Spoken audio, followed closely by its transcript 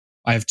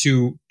I have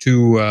two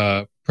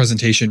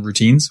presentation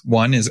routines.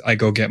 One is I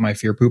go get my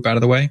fear poop out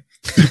of the way.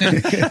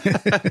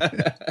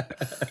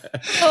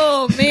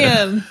 Oh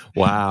man.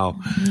 Wow.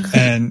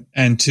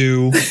 And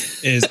two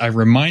is I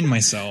remind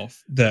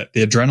myself that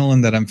the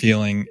adrenaline that I'm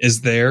feeling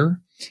is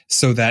there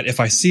so that if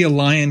I see a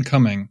lion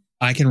coming,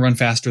 I can run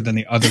faster than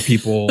the other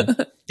people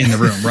in the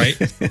room, right?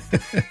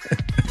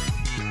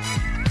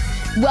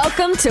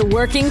 Welcome to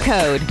Working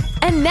Code.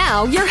 And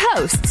now your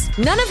hosts,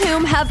 none of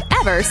whom have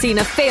ever seen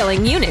a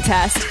failing unit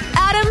test,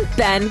 Adam,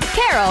 Ben,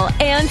 Carol,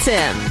 and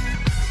Tim.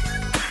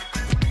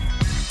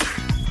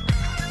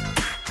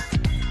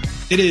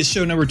 It is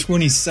show number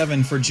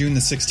 27 for June the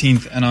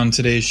 16th. And on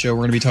today's show, we're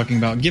going to be talking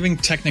about giving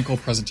technical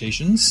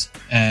presentations.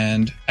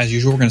 And as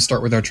usual, we're going to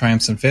start with our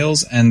triumphs and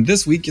fails. And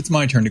this week, it's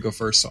my turn to go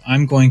first. So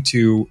I'm going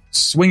to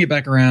swing it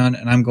back around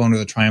and I'm going to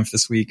the triumph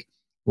this week.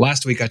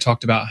 Last week, I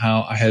talked about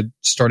how I had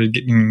started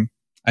getting...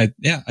 I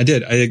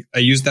did. I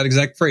used that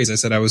exact phrase. I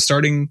said I was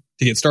starting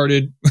to get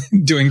started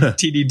doing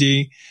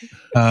TDD,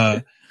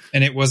 and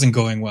it wasn't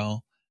going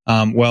well.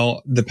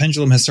 Well, the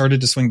pendulum has started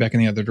to swing back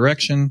in the other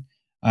direction.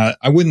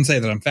 I wouldn't say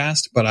that I'm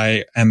fast, but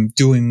I am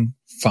doing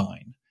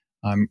fine.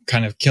 I'm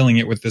kind of killing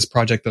it with this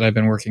project that I've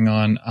been working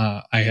on.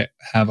 I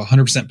have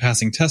 100%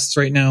 passing tests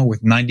right now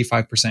with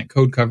 95%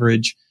 code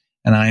coverage,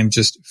 and I am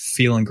just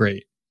feeling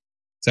great.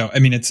 So, I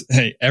mean,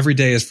 every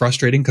day is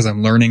frustrating because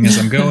I'm learning as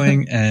I'm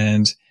going,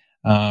 and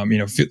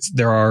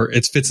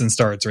it's fits and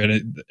starts,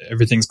 right?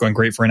 Everything's going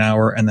great for an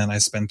hour, and then I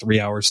spend 3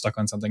 hours stuck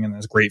on something, and then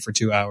it's great for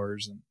 2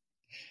 hours.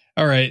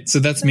 All right, so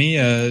that's me.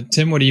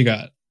 Tim, what do you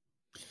got?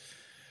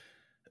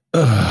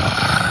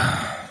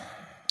 Uh-oh.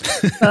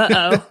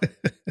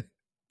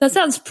 That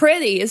sounds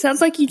pretty. It sounds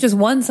like you just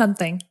won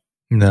something.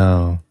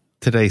 No,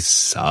 today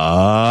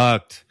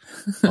sucked.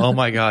 Oh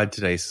my God,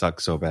 today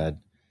sucked so bad.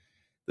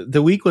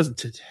 The week was...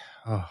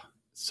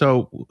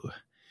 So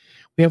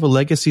we have a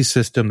legacy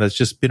system that's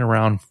just been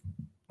around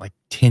like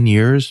 10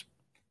 years.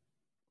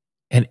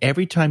 And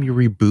every time you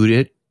reboot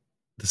it,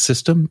 the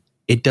system,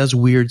 it does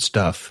weird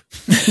stuff.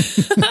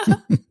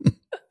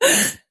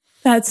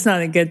 That's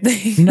not a good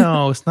thing.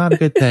 No, it's not a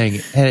good thing.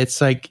 And it's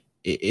like,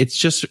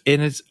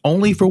 it's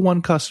only for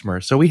one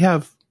customer. So we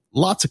have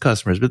lots of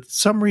customers, but for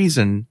some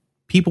reason,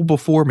 people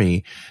before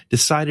me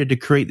decided to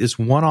create this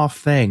one-off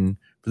thing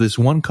for this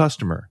one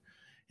customer.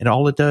 And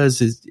all it does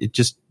is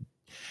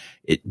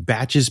it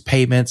batches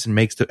payments and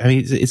makes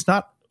it's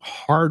not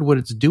hard what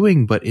it's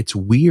doing, but it's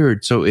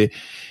weird. So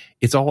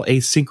it's all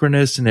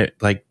asynchronous, and it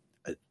like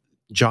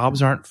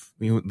jobs aren't,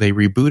 they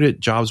reboot it,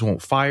 jobs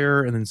won't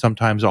fire. And then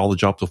sometimes all the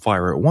jobs will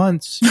fire at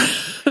once.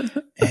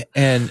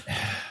 And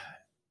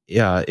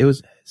yeah,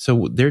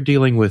 so they're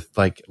dealing with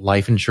like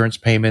life insurance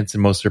payments,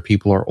 and most of their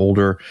people are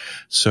older.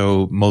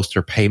 So most of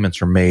their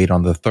payments are made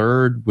on the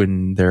 3rd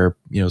when their,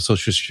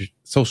 social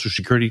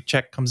security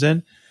check comes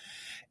in.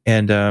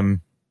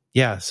 And,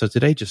 yeah, so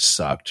today just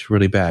sucked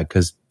really bad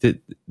because they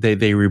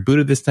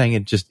rebooted this thing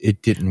and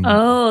it didn't.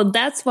 Oh,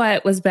 that's why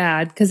it was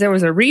bad, because there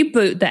was a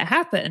reboot that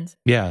happened.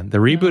 Yeah, the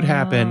reboot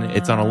happened.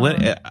 It's on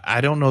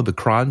I don't know. The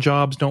cron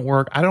jobs don't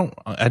work. I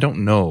don't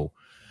know.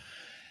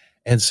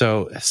 And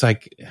so it's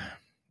like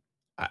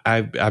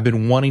I've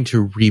been wanting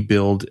to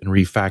rebuild and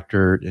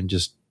refactor and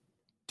just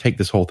take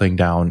this whole thing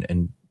down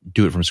and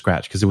do it from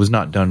scratch because it was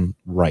not done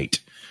right.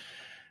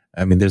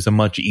 I mean, there's a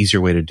much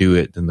easier way to do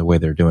it than the way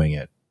they're doing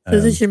it. So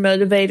is this your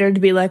motivator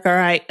to be like, all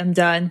right, I'm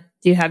done?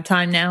 Do you have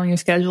time now in your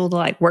schedule to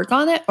like work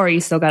on it, or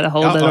you still got to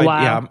hold it a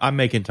while? Yeah, I'm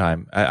making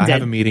time. I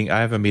have a meeting.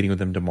 I have a meeting with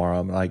them tomorrow.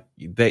 I'm like,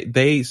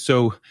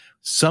 so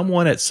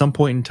someone at some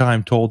point in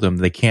time told them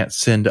they can't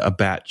send a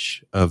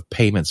batch of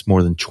payments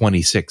more than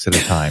 26 at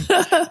a time.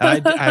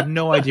 And I have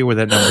no idea where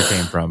that number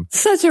came from.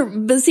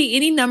 But see,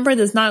 any number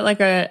that's not like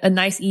a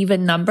nice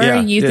even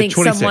number, you think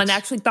 26. Someone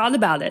actually thought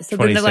about it. So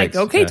then they're like,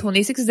 okay,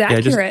 26 is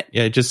accurate.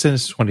 Just send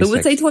us 26. Who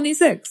would say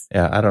 26?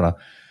 Yeah, I don't know.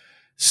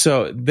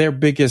 So their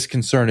biggest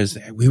concern is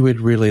we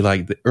would really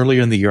like,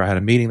 earlier in the year I had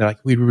a meeting, they're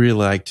like, we'd really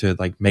like to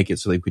like make it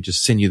so that we could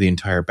just send you the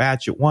entire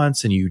batch at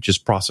once and you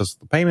just process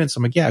the payments.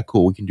 I'm like, yeah,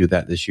 cool, we can do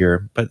that this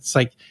year. But it's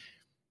like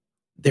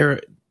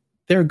they're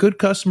a good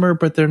customer,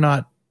 but they're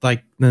not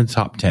like in the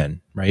top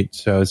 10, right?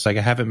 So it's like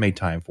I haven't made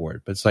time for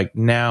it. But it's like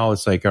now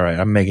it's like, all right,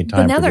 I'm making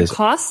time for this. But now they're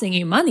costing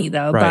you money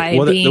though, right,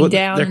 by being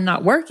down and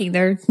not working.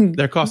 They're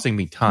costing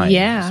me time.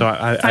 Yeah.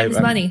 So time's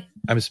money.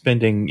 I'm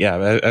spending,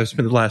 I've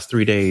spent the last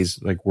 3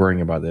 days like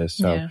worrying about this.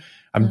 So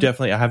I'm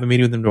definitely, I have a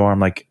meeting with them tomorrow. I'm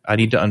like, I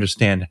need to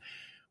understand,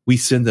 we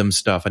send them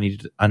stuff. I need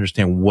to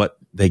understand what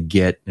they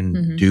get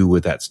and do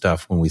with that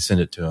stuff when we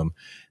send it to them.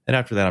 And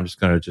after that, I'm just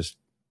going to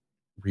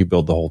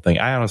rebuild the whole thing.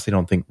 I honestly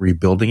don't think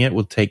rebuilding it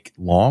will take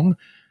long.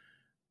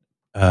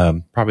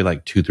 Probably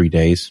like 2-3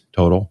 days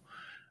total.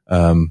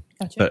 Gotcha.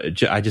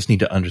 But I just need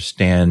to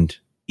understand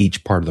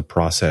each part of the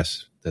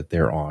process that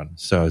they're on.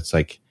 So it's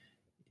like,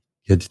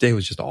 today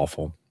was just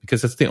awful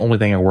because that's the only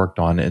thing I worked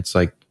on. It's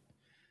like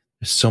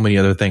there's so many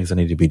other things I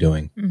need to be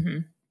doing. Mm-hmm.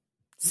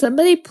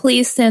 Somebody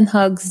please send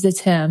hugs to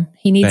Tim.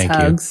 He needs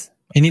hugs.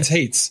 He needs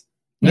hates.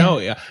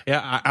 No,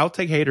 I'll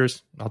take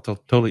haters. I'll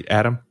totally,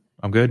 Adam,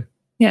 I'm good.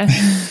 Yeah.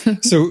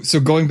 So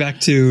going back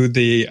to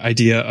the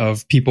idea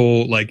of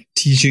people like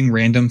teaching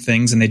random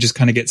things and they just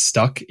kind of get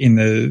stuck in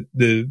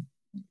the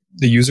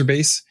user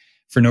base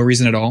for no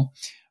reason at all.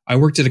 I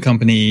worked at a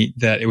company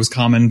that it was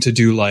common to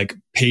do like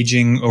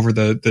paging over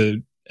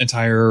the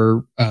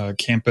entire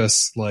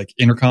campus, like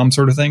intercom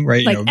sort of thing,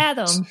 right? Like,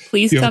 Adam,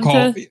 please come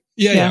to...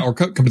 Yeah, or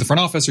come to the front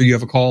office, or you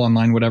have a call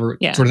online, whatever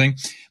sort of thing.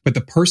 But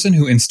the person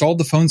who installed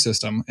the phone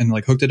system and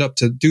like hooked it up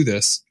to do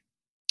this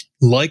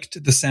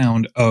liked the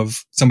sound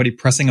of somebody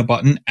pressing a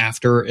button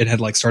after it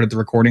had like started the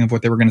recording of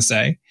what they were going to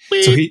say.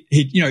 So he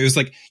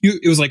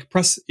it was like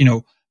press,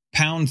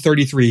 pound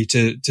 33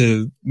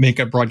 to make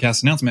a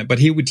broadcast announcement, but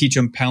he would teach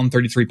them pound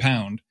 33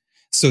 pound.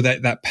 So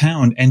that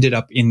pound ended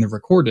up in the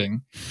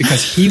recording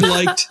because he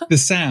liked the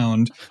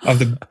sound of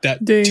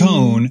that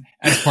tone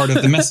as part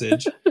of the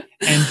message.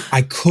 And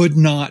I could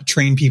not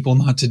train people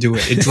not to do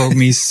it. It drove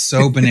me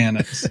so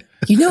bananas.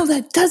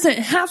 That doesn't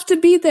have to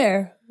be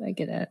there. I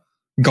get it.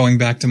 Going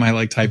back to my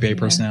like type A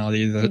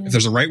personality, if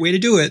there's a right way to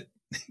do it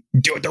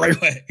the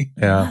right way.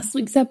 Yeah. Last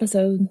week's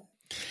episode.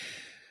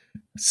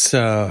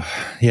 So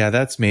yeah,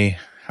 that's me.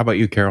 How about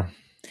you, Carol?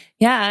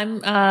 Yeah,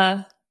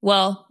 I'm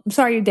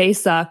sorry your day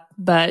sucked,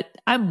 but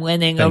I'm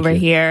winning over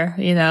here.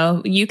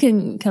 You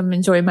can come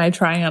enjoy my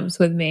triumphs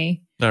with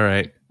me. All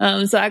right.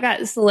 So I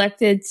got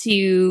selected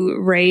to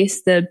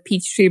race the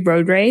Peachtree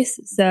Road Race.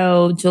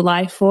 So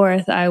July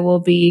 4th, I will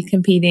be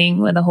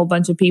competing with a whole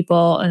bunch of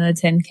people in a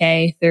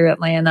 10K through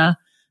Atlanta.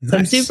 So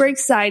I'm super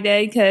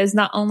excited because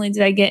not only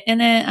did I get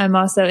in it, I'm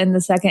also in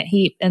the second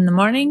heat in the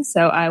morning.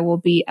 So I will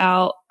be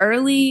out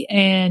early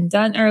and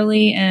done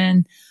early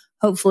and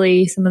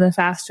hopefully some of the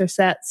faster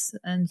sets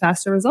and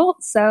faster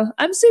results. So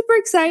I'm super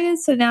excited.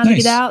 So now to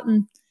get out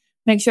and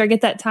make sure I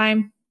get that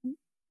time,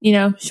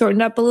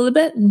 shortened up a little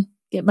bit and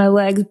get my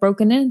legs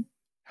broken in.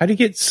 How do you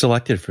get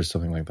selected for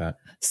something like that?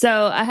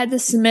 So I had to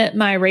submit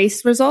my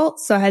race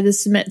results. So I had to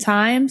submit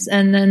times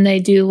and then they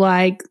do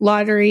like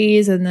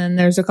lotteries and then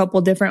there's a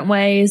couple different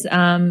ways.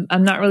 I'm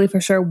not really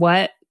for sure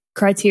what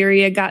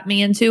criteria got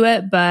me into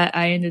it, but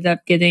I ended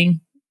up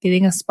getting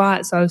a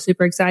spot. So I was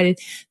super excited.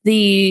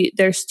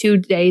 There's 2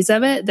 days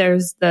of it.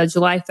 There's the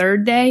July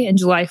 3rd day and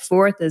July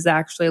 4th is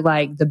actually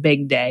like the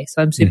big day.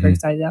 So I'm super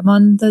excited. I'm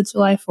on the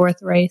July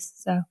 4th race.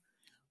 So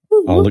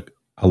I'll look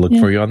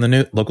for you on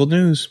the local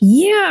news.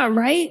 Yeah,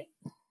 right.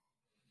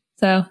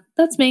 So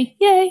that's me.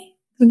 Yay.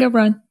 Go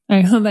run. All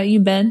right. How about you,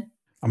 Ben?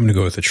 I'm going to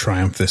go with a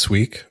triumph this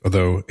week,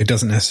 although it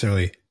doesn't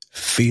necessarily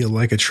feel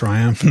like a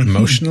triumph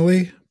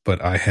emotionally,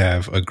 but I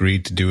have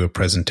agreed to do a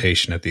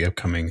presentation at the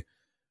upcoming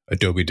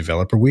Adobe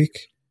Developer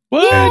Week.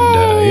 What?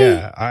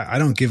 And I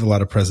don't give a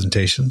lot of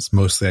presentations.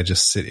 Mostly I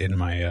just sit in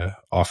my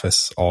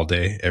office all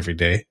day, every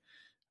day.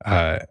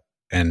 But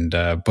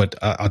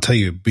I'll tell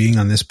you, being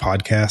on this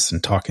podcast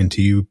and talking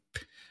to you,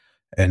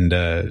 and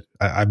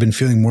I've been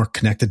feeling more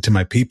connected to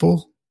my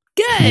people.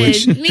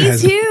 Good. Me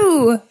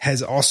too.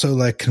 Has also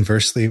like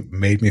conversely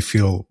made me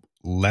feel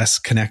less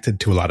connected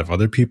to a lot of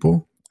other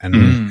people.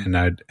 And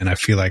I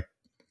feel like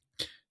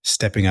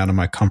stepping out of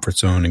my comfort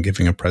zone and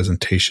giving a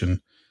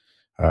presentation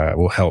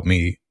will help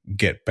me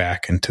get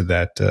back into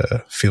that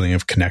feeling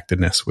of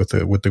connectedness with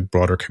the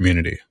broader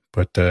community.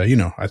 But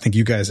I think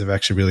you guys have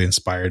actually really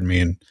inspired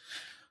me and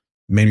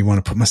made me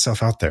want to put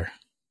myself out there.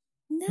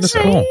 Nice.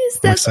 So I'm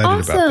That's excited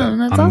awesome. about that.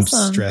 That's I'm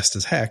awesome. stressed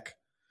as heck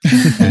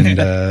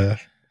and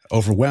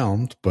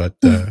overwhelmed, but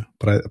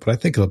I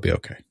think it'll be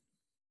okay.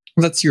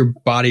 Well, that's your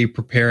body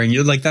preparing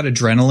you, like that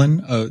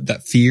adrenaline,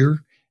 that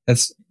fear.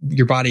 That's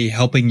your body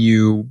helping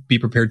you be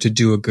prepared to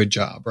do a good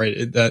job,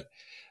 right? That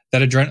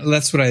adrenaline.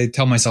 That's what I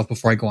tell myself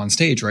before I go on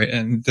stage, right?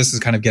 And this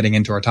is kind of getting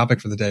into our topic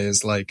for the day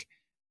is like,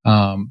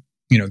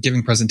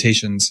 giving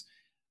presentations.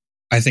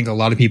 I think a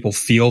lot of people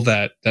feel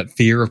that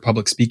fear of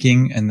public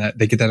speaking and that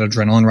they get that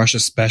adrenaline rush,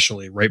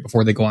 especially right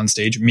before they go on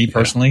stage. Me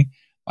personally,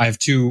 I have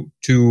two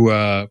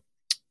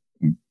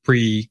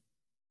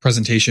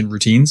pre-presentation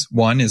routines.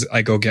 One is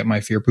I go get my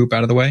fear poop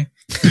out of the way.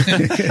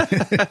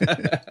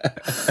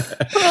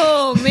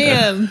 Oh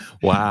man.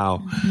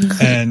 Wow.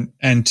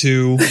 And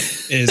two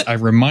is I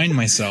remind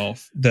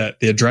myself that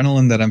the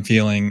adrenaline that I'm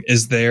feeling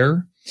is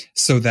there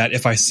so that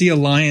if I see a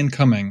lion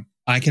coming,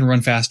 I can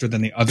run faster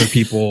than the other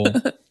people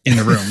in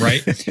the room,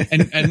 right?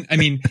 And I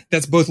mean,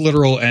 that's both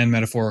literal and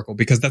metaphorical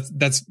because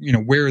that's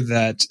where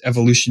that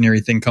evolutionary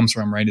thing comes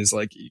from, right? Is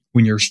like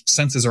when your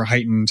senses are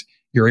heightened,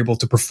 you're able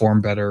to perform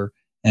better.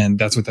 And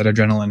that's what that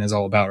adrenaline is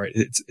all about, right?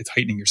 It's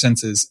heightening your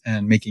senses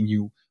and making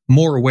you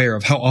more aware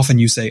of how often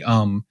you say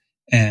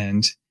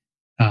and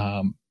there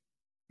I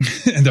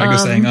go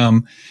saying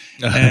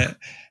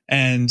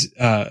and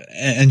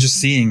just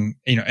seeing,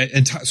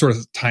 sort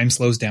of time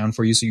slows down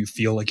for you. So you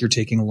feel like you're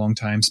taking a long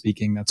time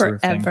speaking, that sort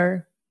of thing.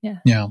 Forever. Yeah.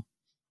 Yeah.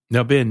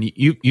 Now, Ben,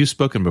 you've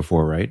spoken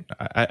before, right?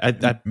 I'm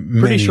pretty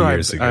Many sure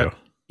years ago.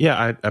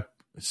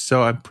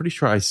 So I'm pretty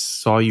sure I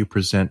saw you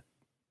present.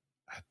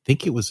 I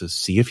think it was a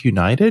CF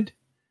United.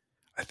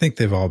 I think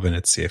they've all been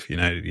at CF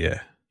United.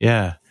 Yeah.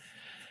 Yeah.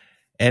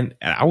 And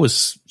I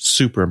was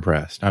super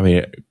impressed. I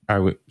mean, I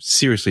was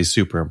seriously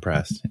super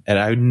impressed. And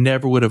I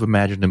never would have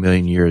imagined a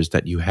million years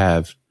that you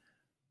have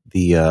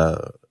the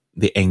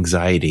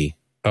anxiety.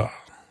 Oh,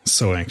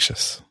 so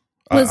anxious.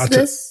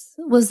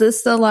 Was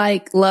this the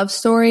like love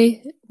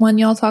story one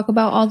y'all talk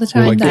about all the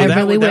time?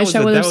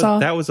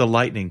 That was a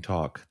lightning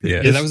talk.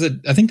 Yeah,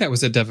 I think that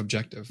was a dev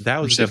objective. That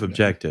was dev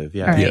objective.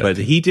 Yeah. Right. But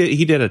he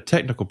did a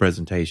technical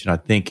presentation, I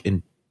think,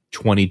 in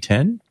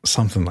 2010,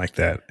 something like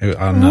that,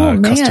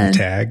 on custom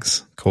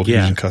tags, Cold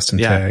Fusion custom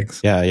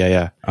tags.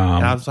 Yeah.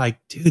 And I was like,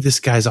 dude,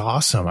 this guy's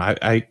awesome.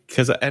 I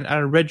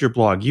read your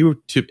blog.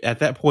 At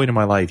that point in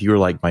my life, you were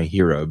like my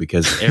hero,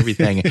 because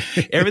everything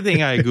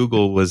I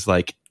Googled was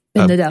like,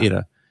 Ben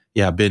Nadel.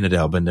 Ben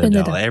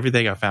Nadel.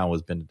 Everything I found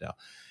was Ben Nadel.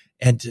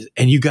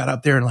 And you got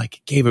up there and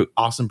like gave an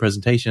awesome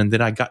presentation. And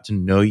then I got to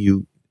know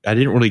you. I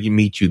didn't really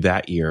meet you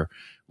that year.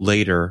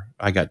 Later,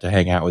 I got to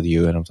hang out with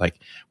you, and I was like,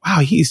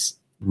 wow, he's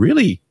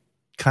really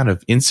kind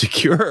of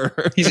insecure.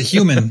 He's a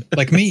human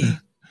like me.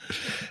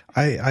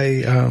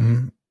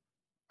 I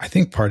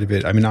think part of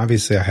it, I mean,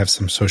 obviously I have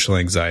some social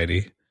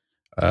anxiety.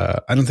 I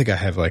don't think I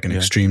have like an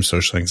extreme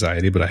social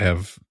anxiety, but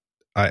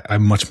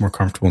I'm much more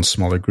comfortable in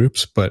smaller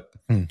groups. But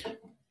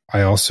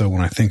I also,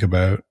 when I think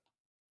about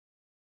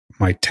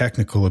my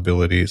technical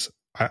abilities,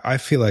 I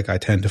feel like I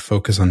tend to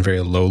focus on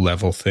very low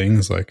level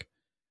things. Like,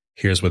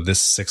 here's what this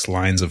 6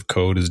 lines of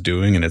code is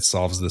doing, and it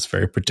solves this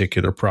very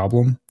particular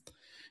problem.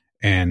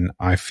 And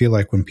I feel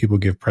like when people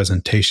give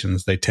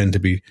presentations, they tend to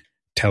be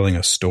telling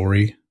a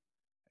story,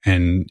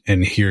 and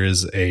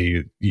here's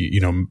a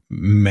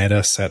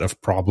meta set of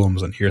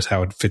problems, and here's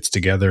how it fits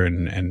together,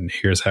 and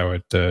here's how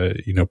it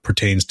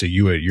pertains to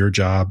you at your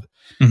job.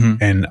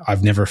 Mm-hmm. And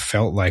I've never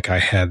felt like I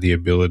had the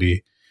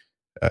ability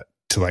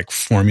to like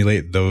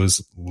formulate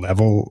those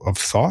level of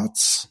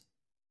thoughts.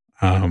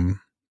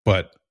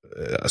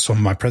 So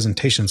my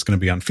presentation is going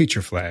to be on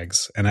feature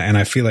flags. And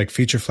I feel like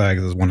feature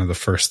flags is one of the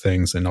first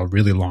things in a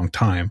really long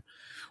time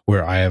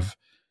where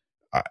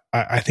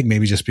I think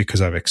maybe just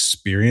because I've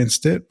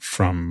experienced it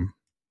from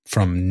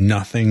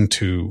nothing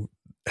to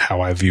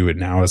how I view it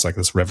now as like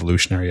this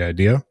revolutionary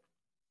idea,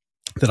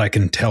 that I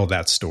can tell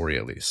that story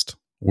at least.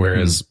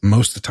 Whereas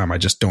most of the time I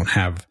just don't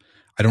have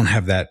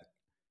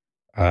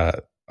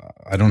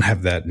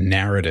that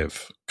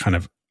narrative kind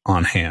of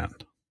on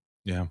hand.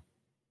 Yeah.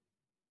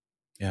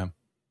 Yeah.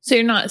 So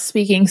you're not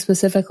speaking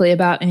specifically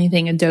about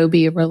anything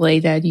Adobe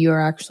related.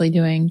 You're actually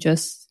doing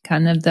just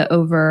kind of the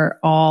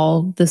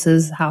overall, this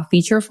is how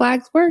feature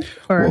flags work,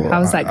 or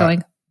how is that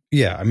going?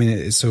 Yeah. I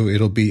mean, so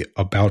it'll be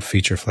about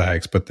feature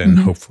flags, but then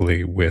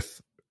hopefully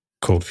with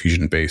Cold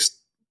Fusion based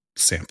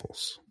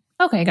samples.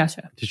 Okay.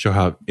 Gotcha. To show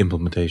how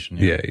implementation.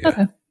 Yeah.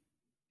 Okay.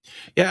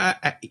 Yeah.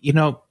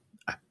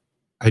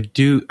 I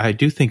do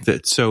think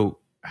that, so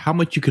how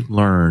much you can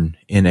learn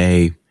in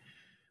a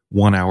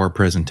 1 hour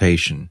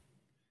presentation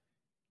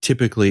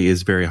typically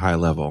is very high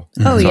level.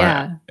 Oh, so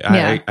yeah.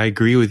 I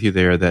agree with you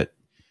there that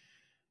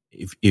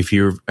if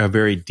you're a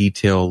very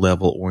detail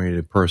level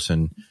oriented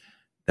person,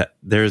 that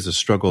there's a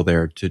struggle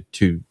there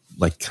to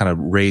like kind of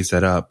raise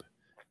that up.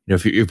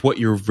 If what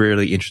you're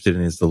really interested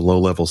in is the low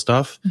level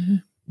stuff,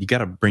 you got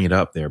to bring it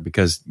up there,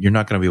 because you're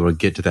not going to be able to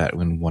get to that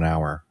in 1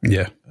 hour.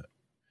 Yeah.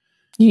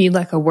 You need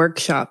like a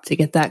workshop to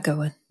get that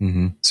going.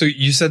 Mm-hmm. So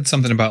you said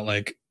something about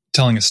like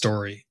telling a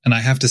story, and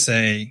I have to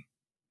say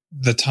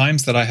the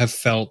times that I have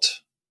felt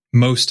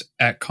most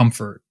at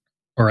comfort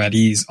or at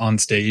ease on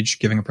stage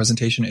giving a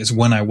presentation is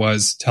when I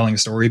was telling a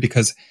story,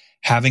 because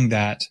having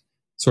that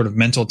sort of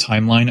mental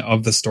timeline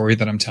of the story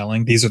that I'm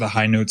telling, these are the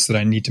high notes that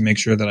I need to make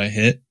sure that I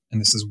hit, and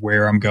this is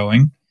where I'm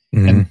going,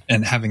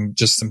 and having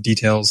just some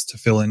details to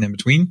fill in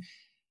between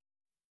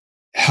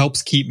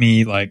helps keep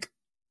me like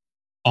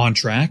on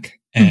track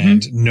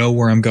and know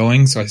where I'm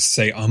going. So I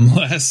say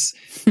less,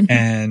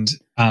 and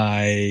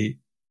I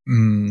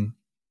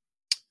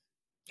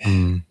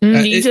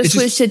you just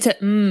switched it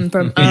to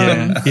from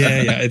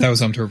yeah. That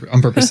was on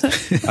purpose.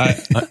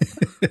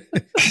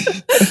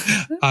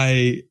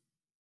 I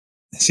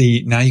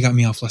see. Now you got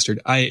me all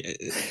flustered.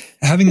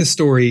 Having the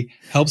story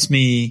helps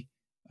me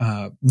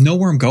know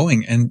where I'm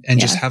going and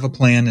just have a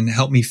plan and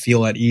help me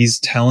feel at ease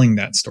telling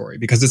that story,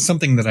 because it's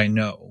something that I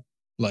know.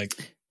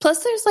 Like,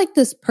 plus there's like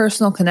this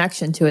personal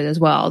connection to it as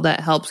well that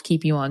helps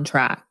keep you on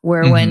track,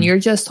 where when you're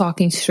just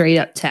talking straight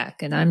up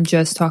tech and I'm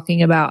just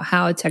talking about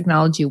how a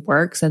technology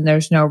works and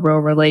there's no real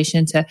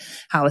relation to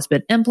how it's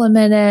been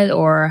implemented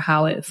or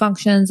how it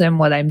functions and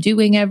what I'm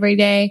doing every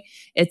day,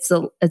 it's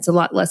a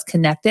lot less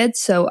connected,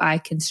 so I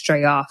can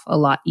stray off a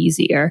lot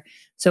easier.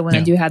 So when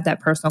I do have that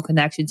personal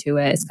connection to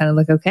it, it's kind of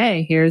like,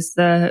 okay, here's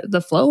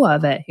the flow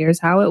of it, here's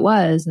how it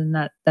was, and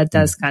that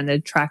does kind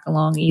of track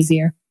along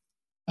easier.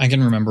 I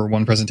can remember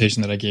one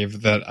presentation that I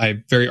gave that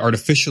I very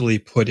artificially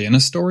put in a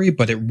story,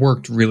 but it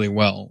worked really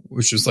well,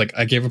 which was like,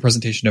 I gave a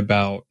presentation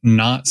about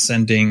not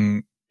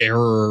sending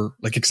error,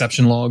 like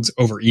exception logs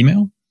over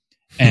email.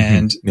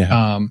 And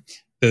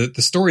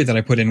the story that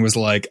I put in was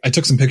like, I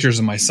took some pictures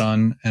of my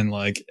son and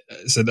like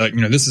said that,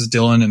 this is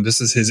Dylan and this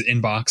is his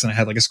inbox. And I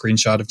had like a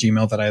screenshot of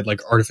Gmail that I had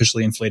like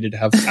artificially inflated to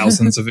have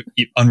thousands of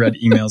unread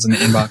emails in the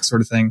inbox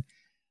sort of thing.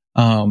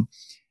 I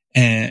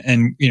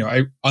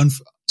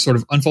sort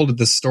of unfolded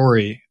this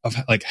story of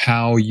like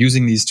how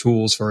using these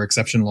tools for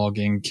exception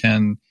logging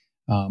can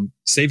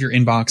save your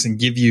inbox and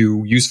give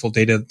you useful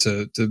data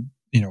to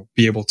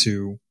be able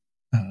to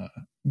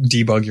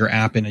debug your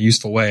app in a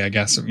useful way, I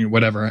guess,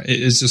 whatever.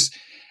 It's just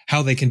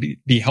how they can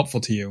be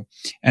helpful to you,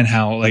 and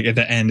how like at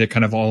the end it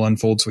kind of all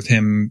unfolds with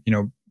him,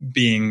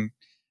 being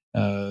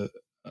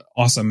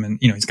awesome. And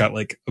he's got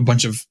like a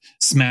bunch of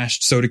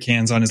smashed soda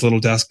cans on his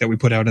little desk that we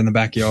put out in the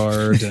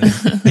backyard,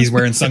 and he's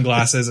wearing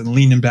sunglasses and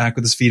leaning back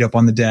with his feet up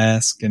on the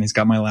desk, and he's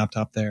got my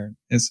laptop there.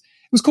 It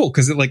was cool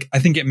because I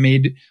think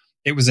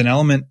it was an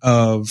element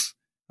of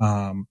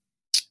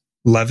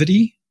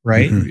levity,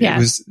 right? Mm-hmm. Yeah. It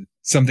was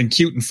something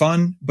cute and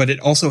fun, but it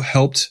also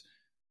helped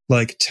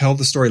like tell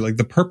the story. Like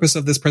the purpose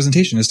of this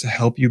presentation is to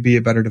help you be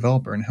a better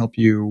developer and help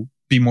you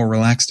be more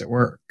relaxed at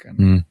work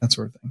and that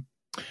sort of thing.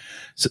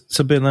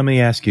 So Ben, let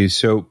me ask you.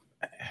 So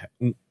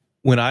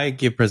when I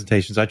give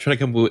presentations, I try to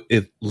come up with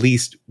at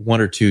least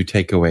one or two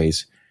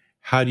takeaways.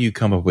 How do you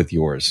come up with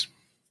yours?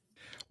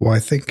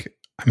 Well,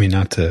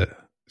 not to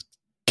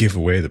give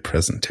away the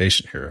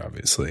presentation here,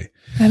 obviously.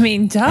 I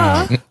mean,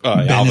 duh.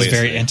 Ben is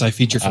very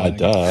anti-feature flag.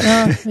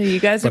 Duh. You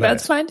guys are about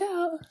to find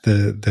out.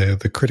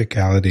 The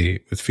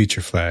criticality with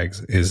feature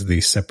flags is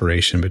the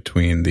separation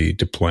between the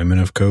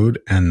deployment of code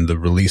and the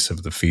release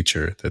of the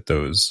feature that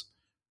those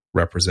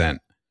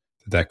represent,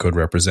 that code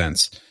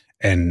represents.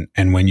 And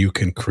when you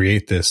can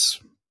create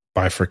this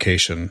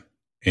bifurcation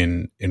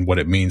in what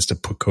it means to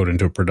put code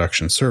into a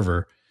production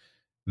server,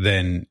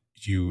 then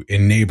you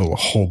enable a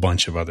whole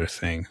bunch of other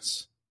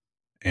things.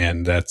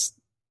 And that's,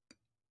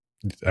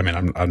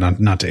 I'm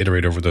not to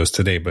iterate over those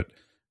today, but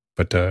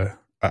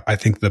I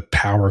think the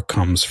power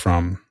comes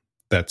from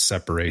that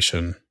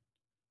separation,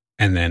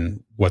 and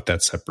then what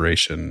that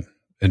separation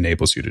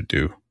enables you to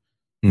do.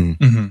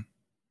 Mm-hmm.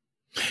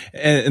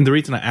 And the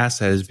reason I ask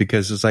that is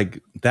because it's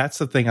like, that's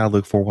the thing I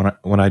look for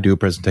when I do a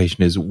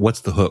presentation is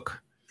what's the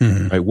hook,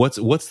 right?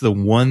 What's the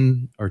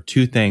one or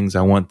two things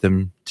I want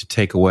them to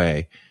take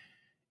away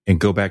and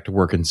go back to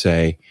work and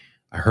say,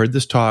 I heard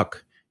this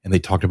talk and they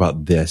talked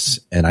about this,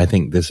 and I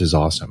think this is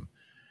awesome.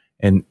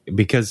 And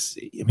because,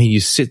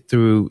 you sit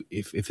through,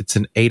 if it's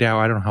an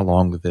 8-hour, I don't know how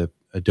long the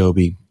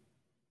Adobe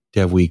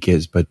Dev Week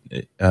is, but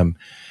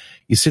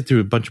you sit through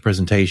a bunch of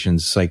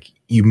presentations, like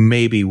you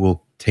maybe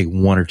will take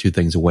one or two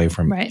things away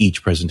from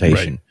each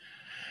presentation. Right.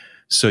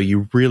 So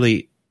you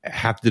really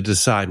have to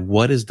decide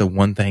what is the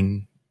one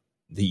thing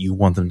that you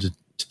want them to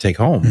take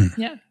home.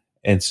 Yeah.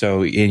 And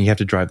you have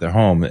to drive that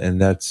home, and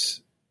that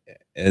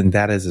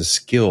is a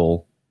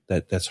skill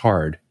that's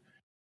hard.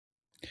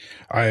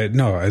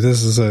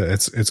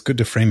 It's good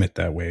to frame it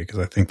that way, because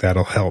I think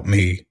that'll help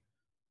me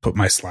put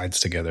my slides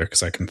together,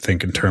 because I can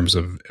think in terms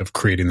of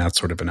creating that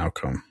sort of an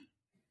outcome.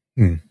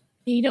 You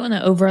don't want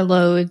to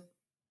overload,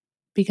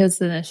 because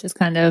then it's just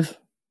kind of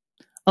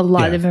a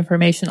lot of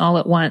information all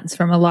at once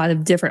from a lot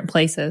of different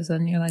places.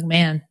 And you're like,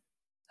 man,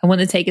 I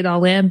want to take it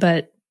all in,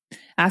 but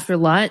after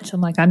lunch,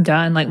 I'm like, I'm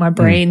done. Like my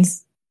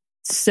brain's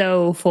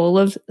so full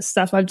of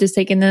stuff I've just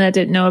taken in I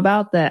didn't know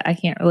about that I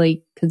can't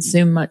really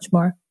consume much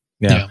more.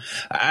 Yeah.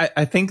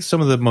 I think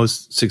some of the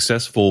most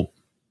successful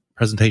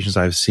presentations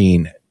I've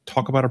seen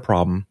talk about a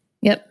problem.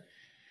 Yep.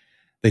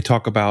 They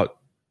talk about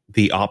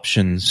the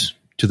options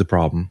to the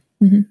problem.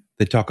 Mm-hmm.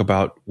 They talk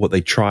about what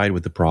they tried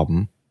with the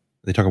problem.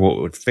 They talk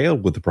about what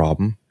failed with the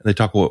problem. And they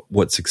talk about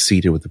what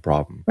succeeded with the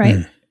problem.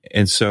 Right.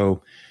 And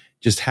so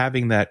just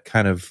having that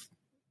kind of,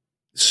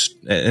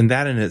 and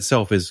that in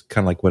itself is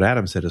kind of like what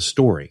Adam said, a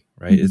story,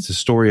 right? Mm-hmm. It's a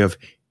story of,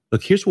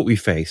 look, here's what we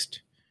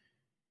faced.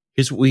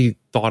 Here's what we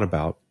thought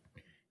about.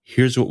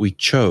 Here's what we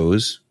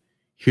chose.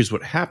 Here's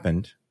what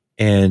happened.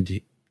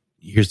 And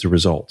here's the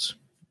results.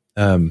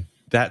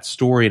 That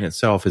story in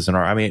itself is an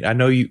art. I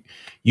know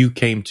you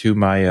came to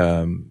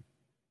my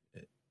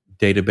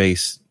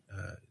database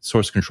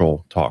source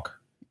control talk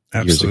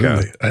years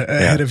ago.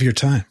 Ahead of your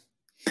time.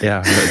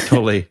 Yeah,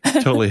 totally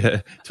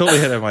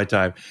ahead of my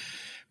time.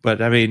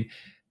 But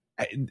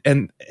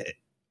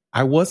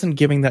I wasn't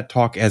giving that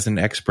talk as an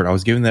expert. I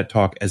was giving that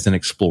talk as an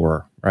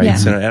explorer, right? Yeah.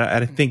 So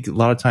I think a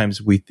lot of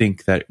times we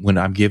think that when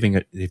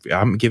if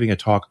I'm giving a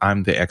talk,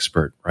 I'm the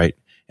expert, right?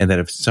 And that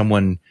if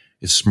someone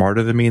is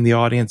smarter than me in the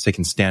audience, they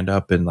can stand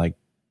up and like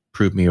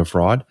prove me a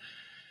fraud.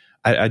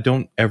 I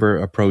don't ever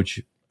approach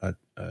a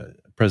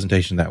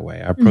presentation that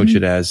way. I approach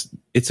it as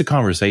it's a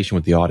conversation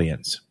with the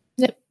audience.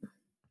 Yep.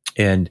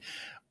 And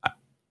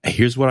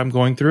here's what I'm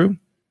going through.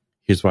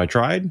 Here's what I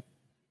tried.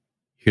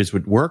 Here's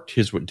what worked.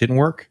 Here's what didn't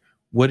work.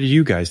 What do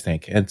you guys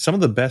think? And some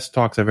of the best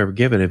talks I've ever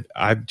given,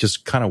 I've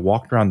just kind of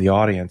walked around the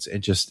audience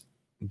and just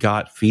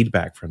got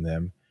feedback from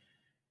them.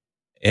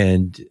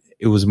 And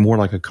it was more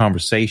like a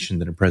conversation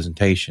than a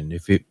presentation.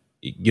 If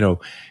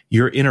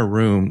you're in a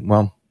room,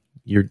 well,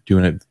 you're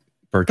doing it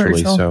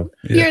virtually. Virtual. So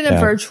you're in a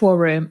virtual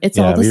room. It's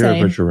all the you're same.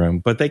 in a virtual room,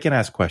 but they can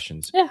ask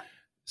questions. Yeah.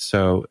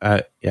 So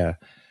yeah.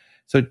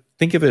 So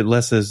think of it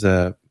less as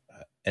an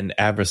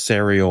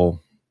adversarial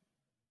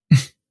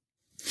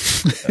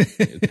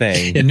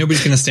thing. Yeah,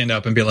 nobody's going to stand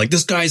up and be like,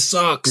 "This guy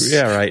sucks."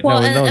 Yeah, right.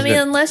 Well, no, I mean,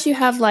 unless you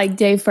have like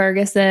Dave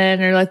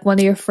Ferguson or like one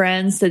of your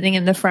friends sitting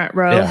in the front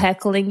row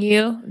heckling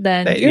you,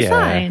 then you're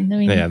fine. I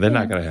mean, they're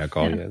not going to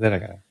heckle you. They're not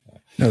going to.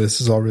 No,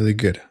 this is all really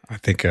good. I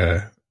think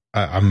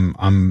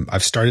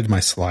I've started my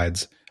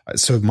slides.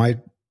 So my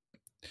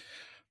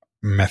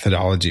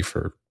methodology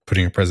for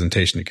putting a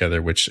presentation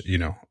together, which,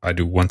 I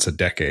do once a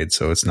decade,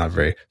 so it's not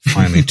very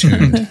finely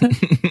tuned,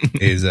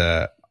 is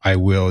I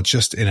will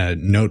just in a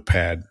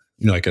notepad,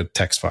 like a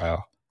text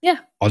file. Yeah.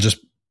 I'll just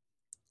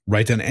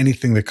write down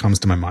anything that comes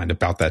to my mind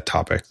about that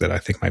topic that I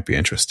think might be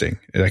interesting.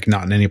 Like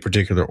not in any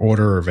particular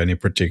order or of any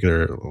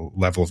particular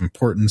level of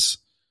importance.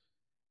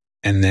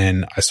 And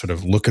then I sort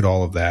of look at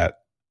all of that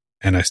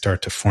and I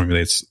start to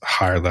formulate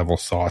higher level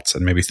thoughts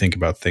and maybe think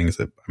about things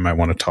that I might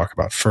want to talk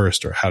about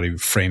first, or how do you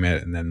frame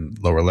it, and then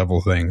lower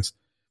level things.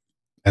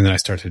 And then I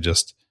start to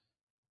just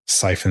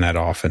siphon that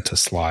off into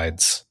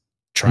slides,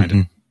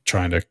 trying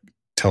to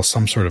tell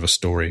some sort of a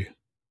story,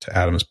 to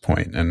Adam's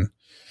point. And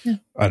I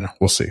don't know,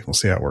 we'll see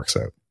how it works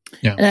out.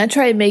 Yeah. And I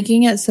tried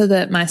making it so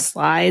that my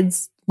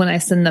slides, when I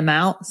send them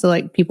out, so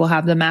like people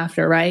have them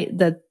after, right,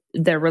 that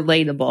they're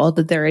relatable,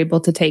 that they're able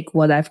to take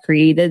what I've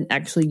created,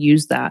 actually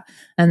use that.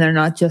 And they're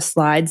not just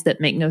slides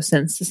that make no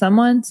sense to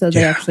someone. So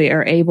they actually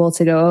are able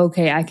to go,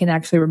 okay, I can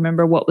actually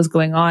remember what was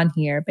going on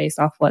here based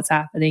off what's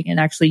happening, and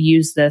actually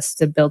use this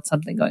to build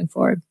something going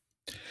forward.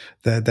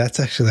 That's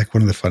actually like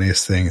one of the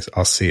funniest things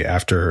I'll see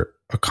after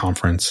a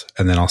conference,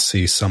 and then I'll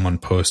see someone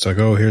post like,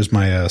 "Oh, here's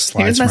my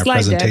slides for my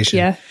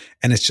presentation,"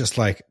 and it's just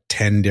like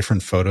 10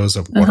 different photos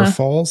of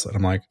waterfalls, and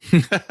I'm like,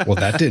 "Well,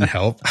 that didn't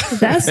help."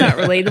 That's not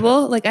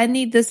relatable. Like, I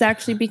need this to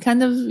actually be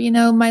kind of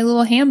my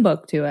little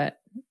handbook to it.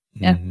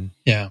 Yeah,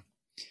 yeah.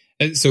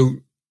 So,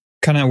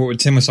 kind of what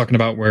Tim was talking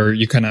about, where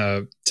you kind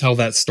of tell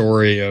that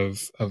story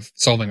of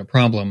solving a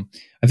problem.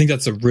 I think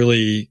that's a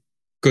really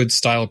good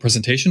style of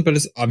presentation, but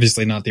it's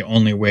obviously not the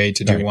only way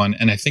to do one.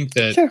 And I think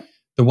that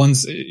the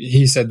ones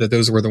he said that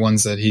those were the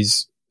ones that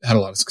he's had a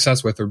lot of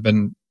success with or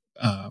been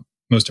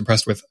most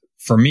impressed with.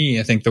 For me,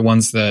 I think the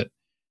ones that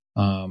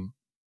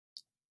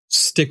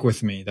stick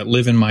with me, that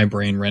live in my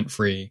brain rent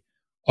free,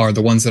 are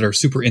the ones that are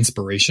super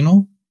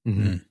inspirational.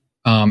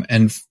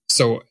 And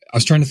so I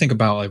was trying to think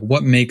about like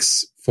what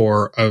makes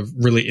for a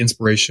really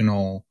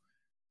inspirational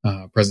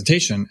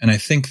presentation, and I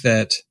think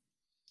that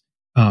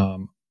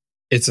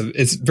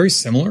it's very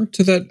similar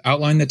to the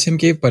outline that Tim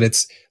gave, but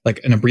it's like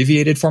an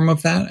abbreviated form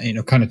of that.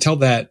 Kind of tell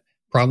that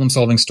problem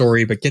solving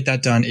story, but get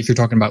that done. If you're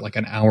talking about like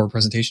an hour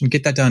presentation,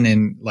 get that done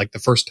in like the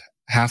first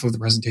half of the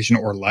presentation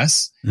or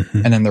less.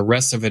 And then the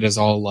rest of it is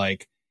all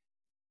like,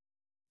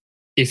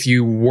 if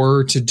you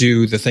were to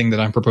do the thing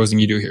that I'm proposing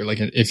you do here, like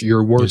if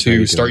you were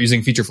to start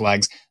using feature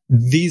flags,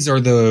 these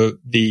are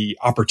the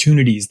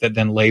opportunities that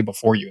then lay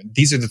before you. And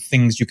these are the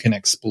things you can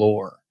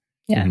explore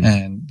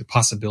and the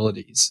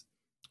possibilities.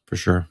 For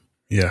sure.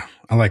 Yeah,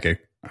 I like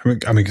it. I mean,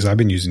 because I've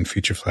been using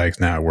feature flags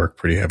now at work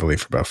pretty heavily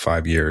for about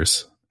 5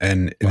 years.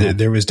 And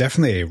there was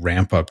definitely a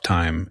ramp up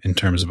time in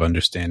terms of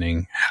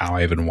understanding how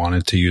I even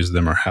wanted to use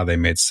them or how they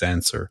made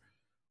sense. Or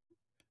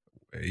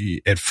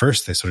at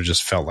first, they sort of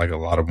just felt like a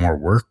lot of more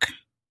work,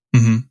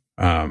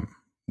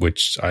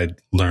 which I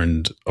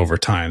learned over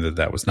time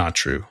that was not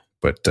true.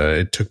 But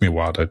it took me a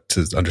while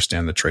to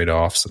understand the trade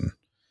offs. And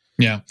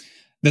yeah,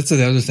 that's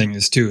the other thing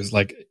is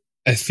like,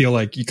 I feel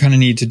like you kind of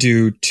need to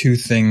do two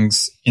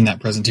things in that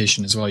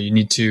presentation as well. You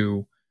need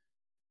to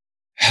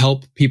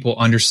help people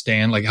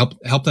understand, like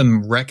help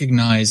them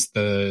recognize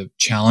the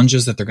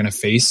challenges that they're going to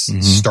face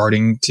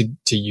starting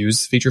to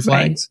use feature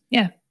flags.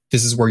 Right. Yeah.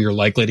 This is where you're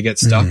likely to get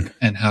stuck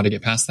and how to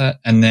get past that.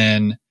 And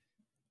then,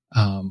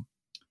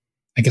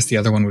 I guess the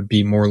other one would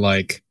be more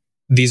like,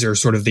 these are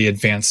sort of the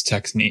advanced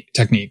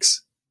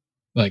techniques.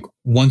 Like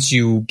once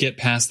you get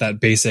past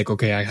that basic,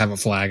 okay, I have a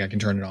flag, I can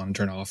turn it on and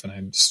turn it off, and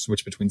I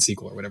switch between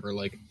SQL or whatever.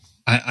 Like,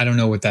 I don't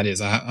know what that is.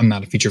 I'm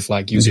not a feature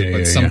flag user,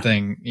 but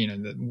something,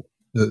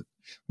 the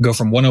go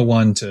from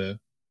 101 to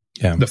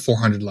the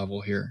 400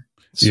 level here.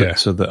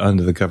 So the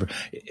under the cover.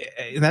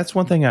 And that's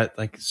one thing I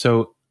like.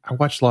 So I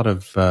watch a lot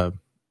of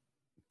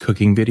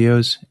cooking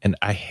videos, and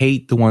I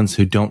hate the ones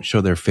who don't show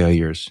their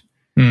failures.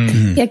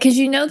 Yeah, because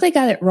they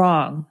got it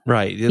wrong.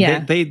 Right. Yeah.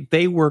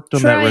 They worked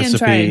on that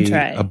recipe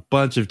a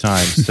bunch of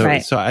times. So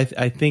so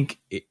I think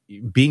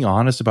being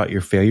honest about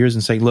your failures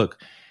and saying, look,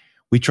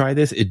 we tried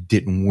this, it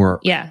didn't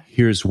work. Yeah.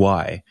 Here's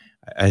why.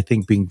 I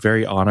think being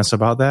very honest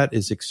about that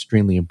is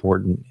extremely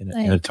important in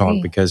a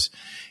talk, because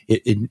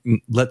it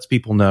lets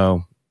people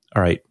know,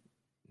 all right.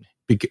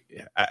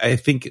 I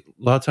think a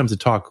lot of times the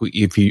talk,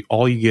 if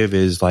all you give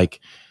is like,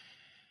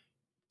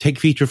 take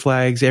feature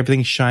flags,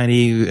 everything's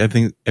shiny,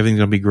 everything's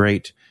gonna be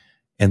great,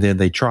 and then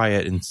they try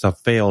it and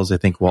stuff fails, they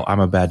think, well, I'm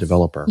a bad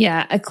developer.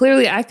 Yeah, I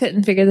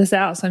couldn't figure this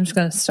out, so I'm just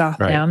going to stop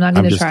now. I'm not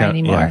going to try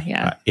anymore.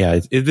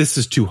 This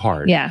is too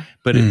hard. Yeah,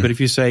 but if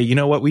you say, you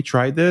know what, we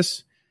tried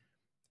this,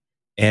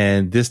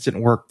 and this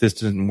didn't work,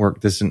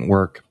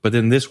 but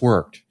then this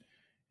worked,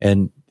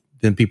 and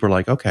then people are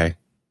like, okay,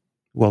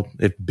 well,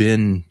 if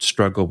Ben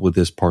struggled with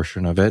this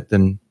portion of it,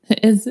 then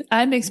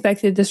I'm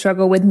expected to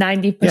struggle with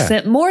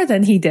 90% more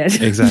than he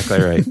did. Exactly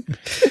right.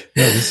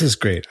 No, this is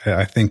great.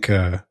 I think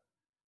the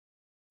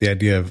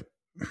idea of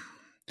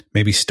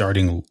maybe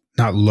starting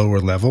not lower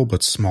level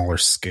but smaller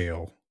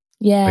scale.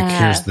 Yeah.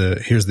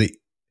 Like here's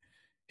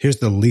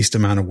the least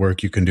amount of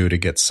work you can do to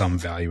get some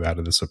value out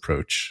of this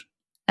approach.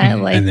 I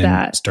like and then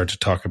that. start to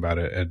talk about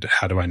it and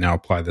how do I now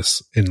apply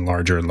this in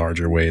larger and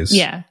larger ways?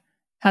 Yeah.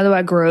 How do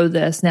I grow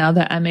this now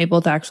that I'm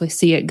able to actually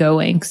see it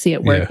going, see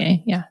it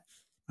working? Yeah.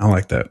 I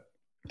like that.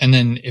 And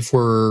then if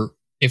we're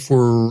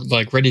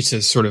like ready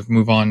to sort of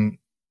move on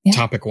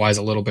topic wise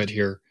a little bit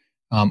here,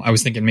 I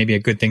was thinking maybe a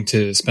good thing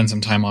to spend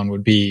some time on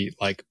would be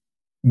like,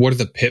 what are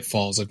the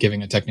pitfalls of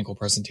giving a technical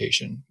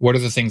presentation? What are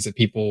the things that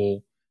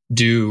people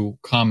do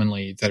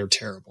commonly that are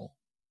terrible?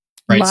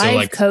 Right. Live so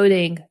like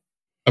coding.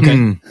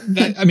 Okay.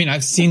 I mean,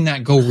 I've seen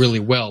that go really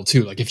well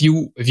too. Like if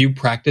you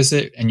practice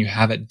it and you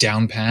have it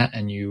down pat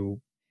and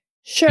you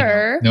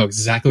know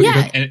exactly what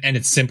you're doing, and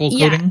it's simple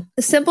coding.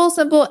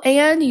 Simple,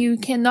 and you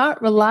cannot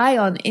rely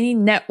on any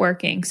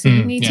networking. So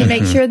you need to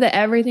make sure that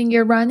everything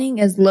you're running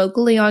is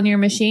locally on your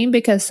machine,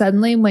 because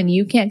suddenly when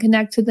you can't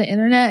connect to the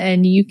internet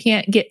and you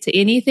can't get to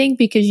anything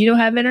because you don't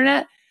have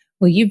internet,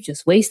 well, you've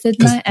just wasted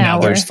my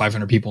hour. Now there's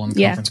 500 people on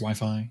the conference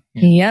Wi-Fi.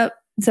 Yep.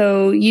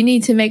 So you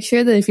need to make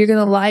sure that if you're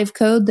going to live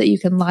code, that you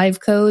can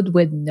live code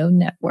with no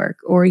network,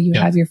 or you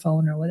have your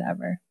phone or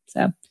whatever.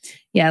 So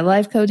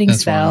live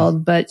coding's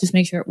failed, but just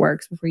make sure it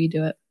works before you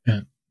do it.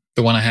 Yeah.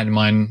 The one I had in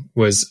mind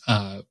was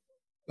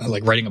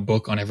like writing a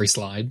book on every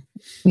slide.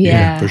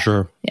 Yeah, for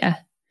sure. Yeah.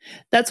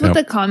 That's what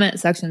the comment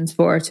section's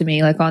for to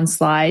me, like on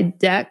slide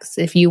decks.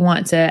 If you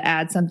want to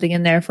add something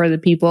in there for the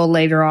people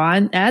later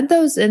on, add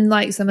those in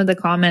like some of the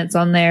comments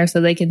on there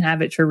so they can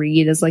have it to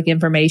read as like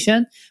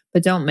information,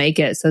 but don't make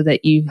it so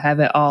that you have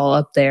it all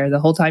up there. The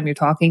whole time you're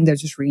talking, they're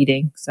just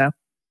reading. So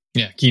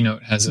yeah,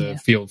 Keynote has a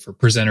field for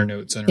presenter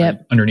notes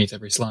underneath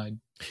every slide.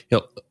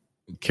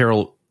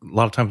 Carol, a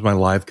lot of times my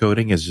live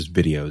coding is just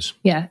videos.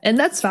 Yeah, and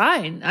that's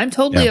fine. I'm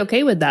totally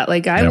okay with that.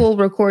 Like I will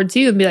record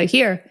too and be like,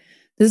 here,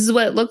 this is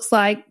what it looks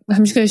like.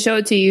 I'm just going to show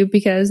it to you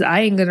because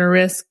I ain't going to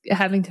risk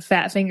having to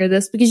fat finger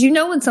this, because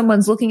when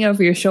someone's looking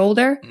over your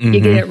shoulder, you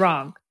get it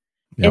wrong.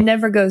 It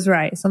never goes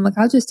right. So I'm like,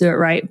 I'll just do it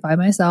right by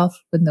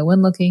myself with no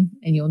one looking,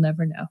 and you'll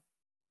never know.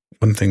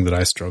 One thing that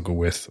I struggle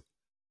with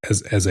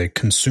as a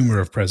consumer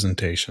of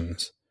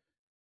presentations,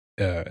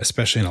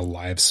 especially in a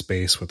live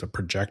space with a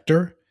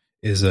projector,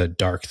 is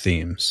dark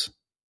themes.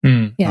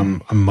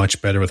 I'm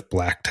much better with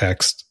black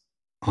text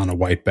on a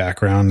white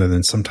background, and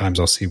then sometimes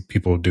I'll see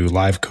people do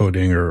live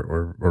coding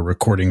or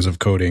recordings of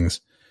codings,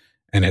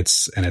 and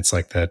it's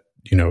like that,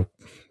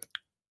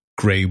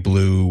 gray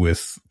blue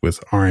with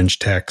orange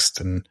text,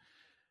 and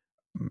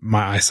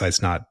my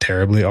eyesight's not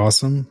terribly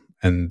awesome,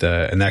 and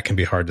that can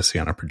be hard to see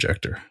on a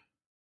projector.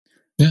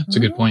 Yeah, it's a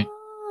good point.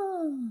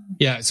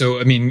 Yeah, so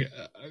I mean,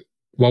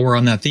 while we're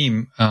on that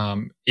theme,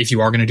 if you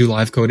are going to do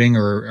live coding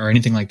or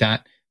anything like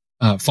that,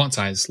 font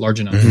size large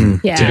enough to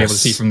be able to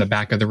see from the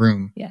back of the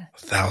room. Yeah,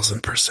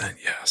 1,000%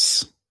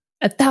 yes.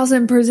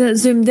 1,000%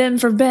 zoomed in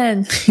for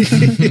Ben.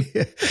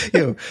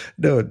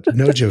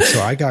 No joke.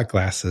 So I got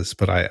glasses,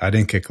 but I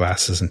didn't get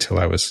glasses until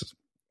I was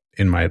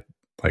in my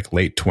like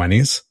late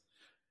 20s.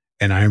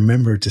 And I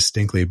remember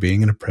distinctly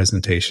being in a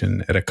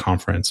presentation at a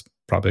conference,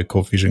 probably a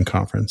Cold Fusion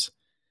conference.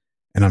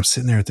 And I'm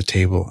sitting there at the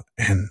table,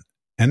 and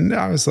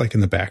I was like in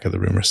the back of the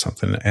room or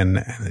something. And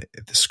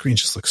the screen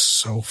just looks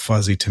so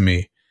fuzzy to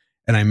me.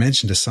 And I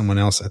mentioned to someone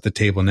else at the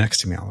table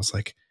next to me, I was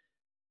like,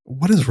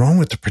 what is wrong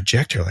with the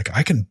projector? Like,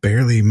 I can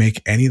barely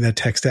make any of that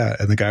text out.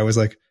 And the guy was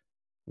like,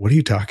 what are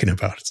you talking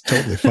about? It's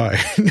totally fine.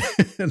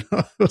 And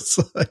I was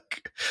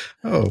like,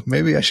 oh,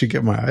 maybe I should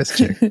get my eyes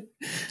checked.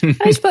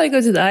 I should probably go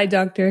to the eye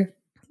doctor.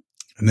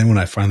 And then when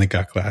I finally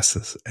got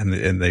glasses and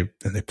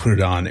they put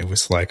it on, it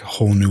was like a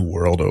whole new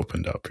world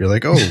opened up. You're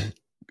like, oh,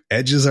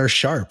 edges are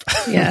sharp.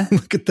 Yeah.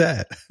 Look at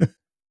that.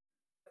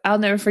 I'll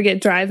never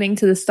forget driving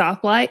to the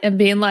stoplight and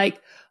being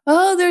like,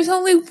 oh, there's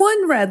only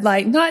one red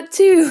light, not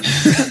two. I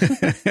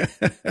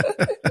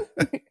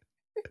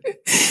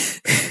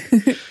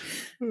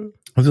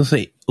was going to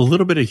say, a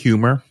little bit of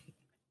humor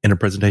in a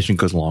presentation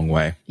goes a long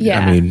way. Yeah.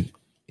 I mean,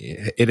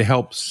 it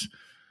helps.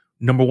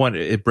 Number one,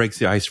 it breaks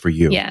the ice for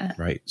you. Yeah.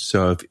 Right.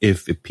 So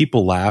if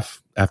people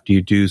laugh after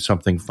you do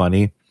something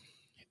funny,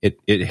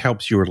 it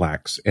helps you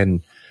relax.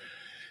 And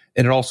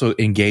it also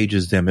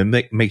engages them and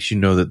makes you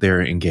know that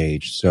they're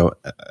engaged. So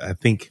I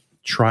think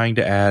trying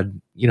to add,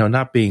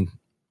 not being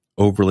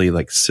overly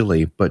like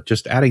silly, but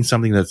just adding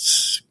something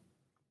that's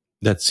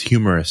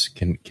humorous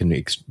can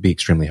be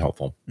extremely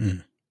helpful.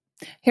 Mm.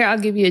 Here, I'll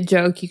give you a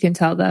joke. You can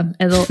tell them.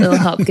 It'll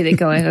help get it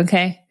going.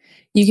 Okay.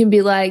 You can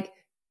be like,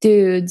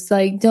 dudes,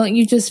 like, don't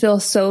you just feel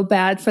so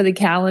bad for the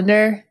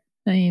calendar?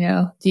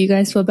 And, do you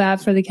guys feel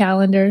bad for the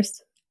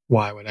calendars?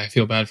 Why would I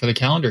feel bad for the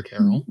calendar,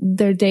 Carol?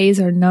 Their days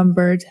are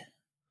numbered.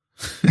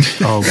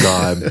 Oh,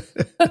 God.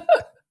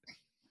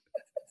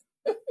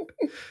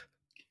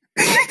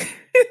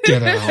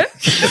 Get out.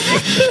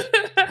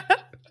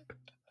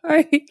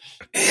 Sorry.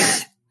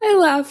 I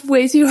laugh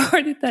way too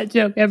hard at that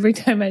joke every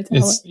time I tell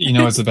it.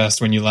 It's the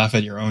best when you laugh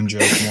at your own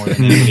joke more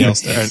than anybody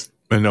else does.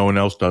 And no one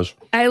else does.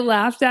 I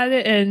laughed at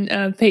it,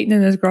 and Peyton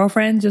and his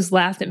girlfriend just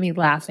laughed at me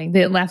laughing. They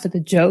didn't laugh at the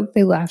joke;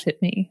 they laughed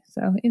at me.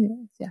 So,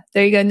 anyways, yeah,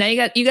 there you go. Now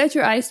you got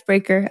your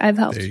icebreaker. I've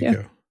helped There you. you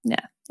go. Yeah.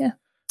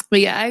 But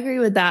yeah, I agree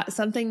with that.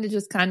 Something to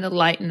just kind of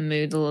lighten the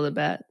mood a little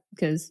bit,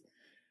 because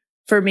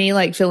for me,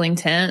 like feeling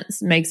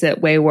tense makes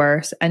it way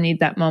worse. I need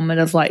that moment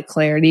of like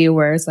clarity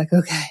where it's like,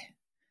 okay,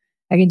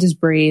 I can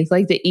just breathe.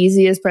 Like the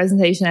easiest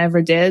presentation I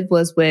ever did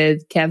was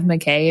with Kev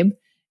McCabe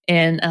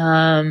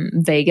in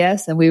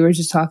Vegas, and we were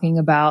just talking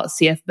about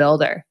CF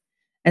Builder,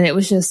 and it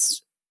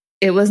was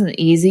an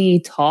easy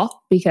talk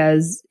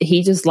because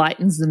he just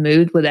lightens the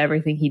mood with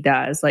everything he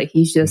does. Like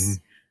he's just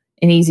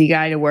an easy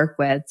guy to work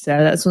with. So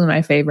that's one of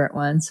my favorite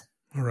ones.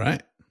 All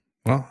right.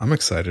 Well, I'm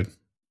excited.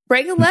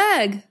 Break a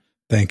leg.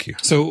 Thank you.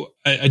 So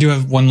I do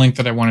have one link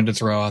that I wanted to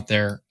throw out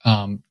there.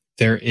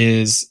 There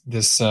is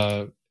this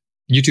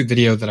YouTube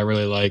video that I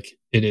really like.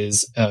 It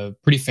is a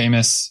pretty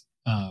famous.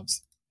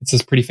 It's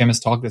this pretty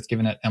famous talk that's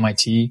given at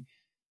MIT.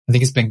 I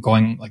think it's been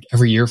going like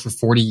every year for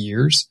 40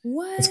 years.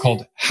 What? It's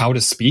called How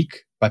to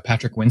Speak by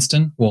Patrick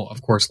Winston. We'll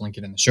of course link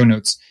it in the show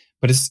notes.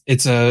 But it's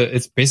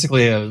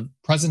basically a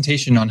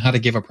presentation on how to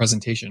give a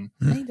presentation,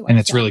 and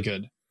it's really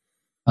good.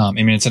 I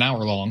mean, it's an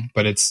hour long,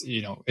 but it's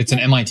an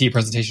MIT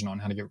presentation on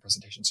how to give a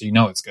presentation, so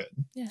it's good.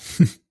 Yeah.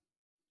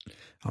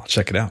 I'll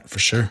check it out for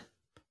sure.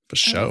 For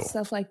sure.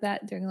 Stuff like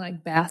that during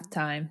like bath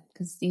time,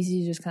 because it's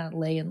easy to just kind of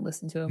lay and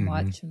listen to and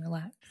watch and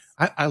relax.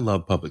 I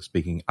love public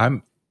speaking.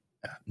 I'm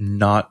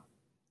not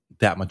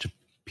that much a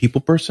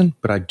people person,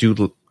 but I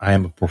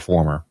am a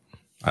performer.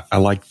 I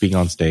like being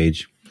on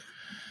stage.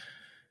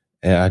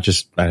 And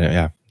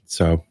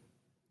so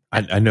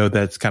I know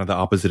that's kind of the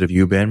opposite of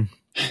you, Ben.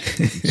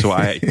 So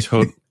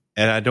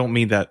and I don't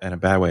mean that in a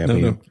bad way. I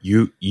mean,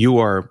 you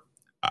are,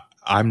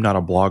 I'm not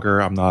a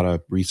blogger. I'm not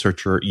a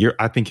researcher.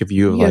 I think of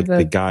you like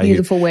the guy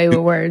beautiful way with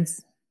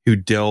words who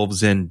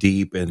delves in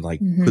deep and like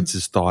puts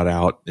his thought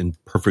out and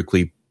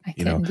perfectly,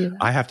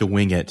 I have to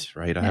wing it,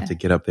 right? I have to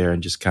get up there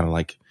and just kind of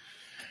like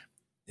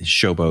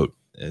showboat.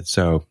 And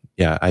so,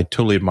 yeah, I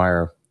totally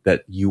admire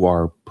that you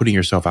are putting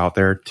yourself out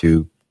there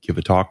to give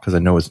a talk, because I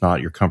know it's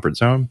not your comfort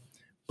zone,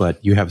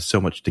 but you have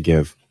so much to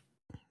give.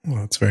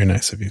 Well, it's very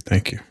nice of you.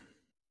 Thank you.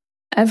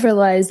 I've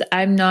realized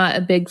I'm not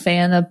a big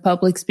fan of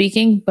public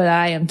speaking, but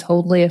I am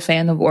totally a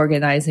fan of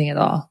organizing it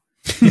all.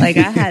 Like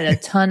I had a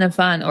ton of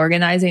fun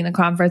organizing the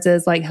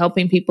conferences, like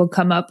helping people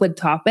come up with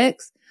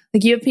topics.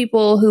 Like you have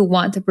people who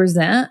want to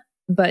present,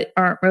 but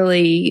aren't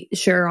really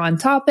sure on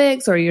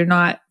topics, or you're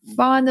not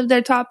fond of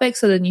their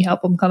topics. So then you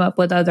help them come up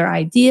with other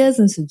ideas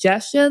and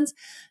suggestions.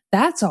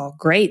 That's all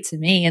great to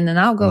me. And then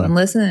I'll go and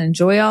listen and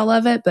enjoy all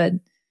of it. But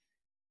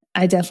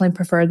I definitely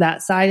prefer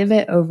that side of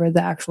it over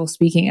the actual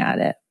speaking at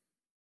it.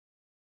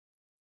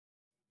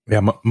 Yeah,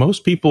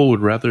 most people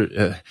would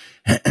rather.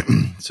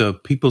 So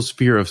people's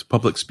fear of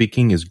public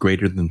speaking is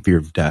greater than fear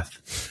of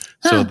death.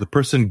 So the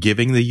person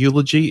giving the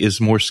eulogy is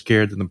more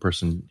scared than the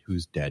person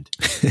who's dead.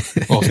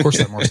 Well, of course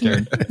they're more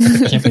scared.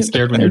 You can't be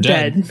scared when you're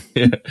dead.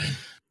 Yeah.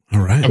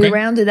 All right. We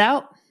round it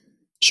out.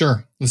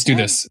 Sure. Let's do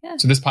this. Yeah.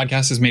 So this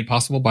podcast is made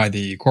possible by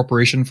the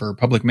Corporation for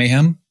Public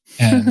Mayhem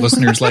and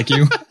listeners like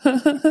you.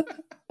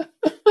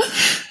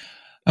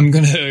 I'm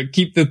going to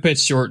keep the pitch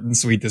short and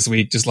sweet this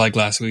week, just like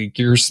last week.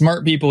 You're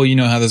smart people. You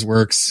know how this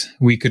works.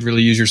 We could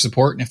really use your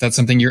support. And if that's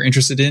something you're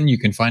interested in, you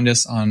can find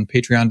us on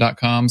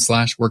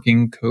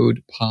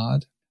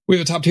patreon.com/workingcodepod. We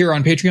have a top tier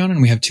on Patreon,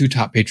 and we have 2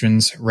 top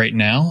patrons right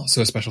now.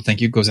 So a special thank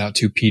you goes out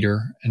to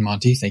Peter and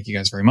Monty. Thank you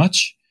guys very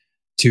much.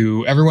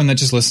 To everyone that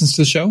just listens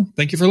to the show,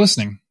 thank you for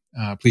listening.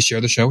 Please share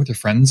the show with your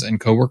friends and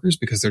coworkers,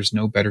 because there's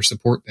no better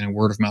support than a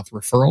word-of-mouth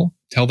referral.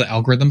 Tell the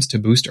algorithms to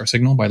boost our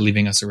signal by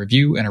leaving us a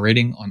review and a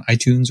rating on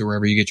iTunes or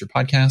wherever you get your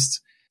podcasts.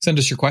 Send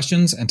us your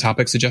questions and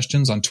topic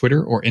suggestions on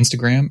Twitter or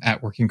Instagram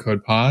at Working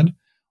Code Pod,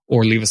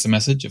 or leave us a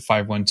message at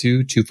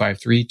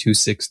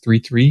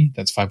 512-253-2633.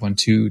 That's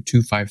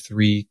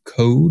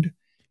 512-253-CODE.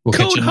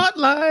 Code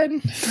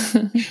hotline.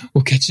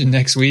 We'll catch you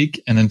next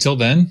week. And until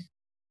then,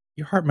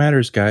 your heart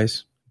matters,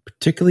 guys,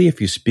 particularly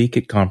if you speak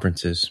at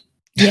conferences.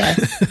 Yes.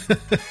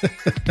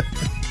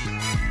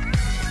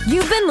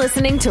 You've been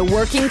listening to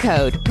Working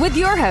Code with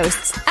your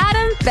hosts,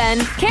 Adam, Ben,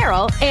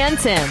 Carol, and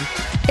Tim.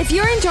 If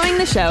you're enjoying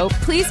the show,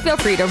 please feel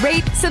free to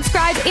rate,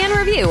 subscribe, and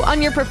review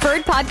on your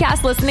preferred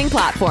podcast listening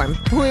platform.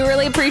 We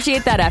really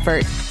appreciate that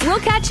effort. We'll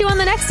catch you on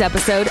the next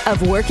episode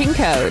of Working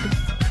Code.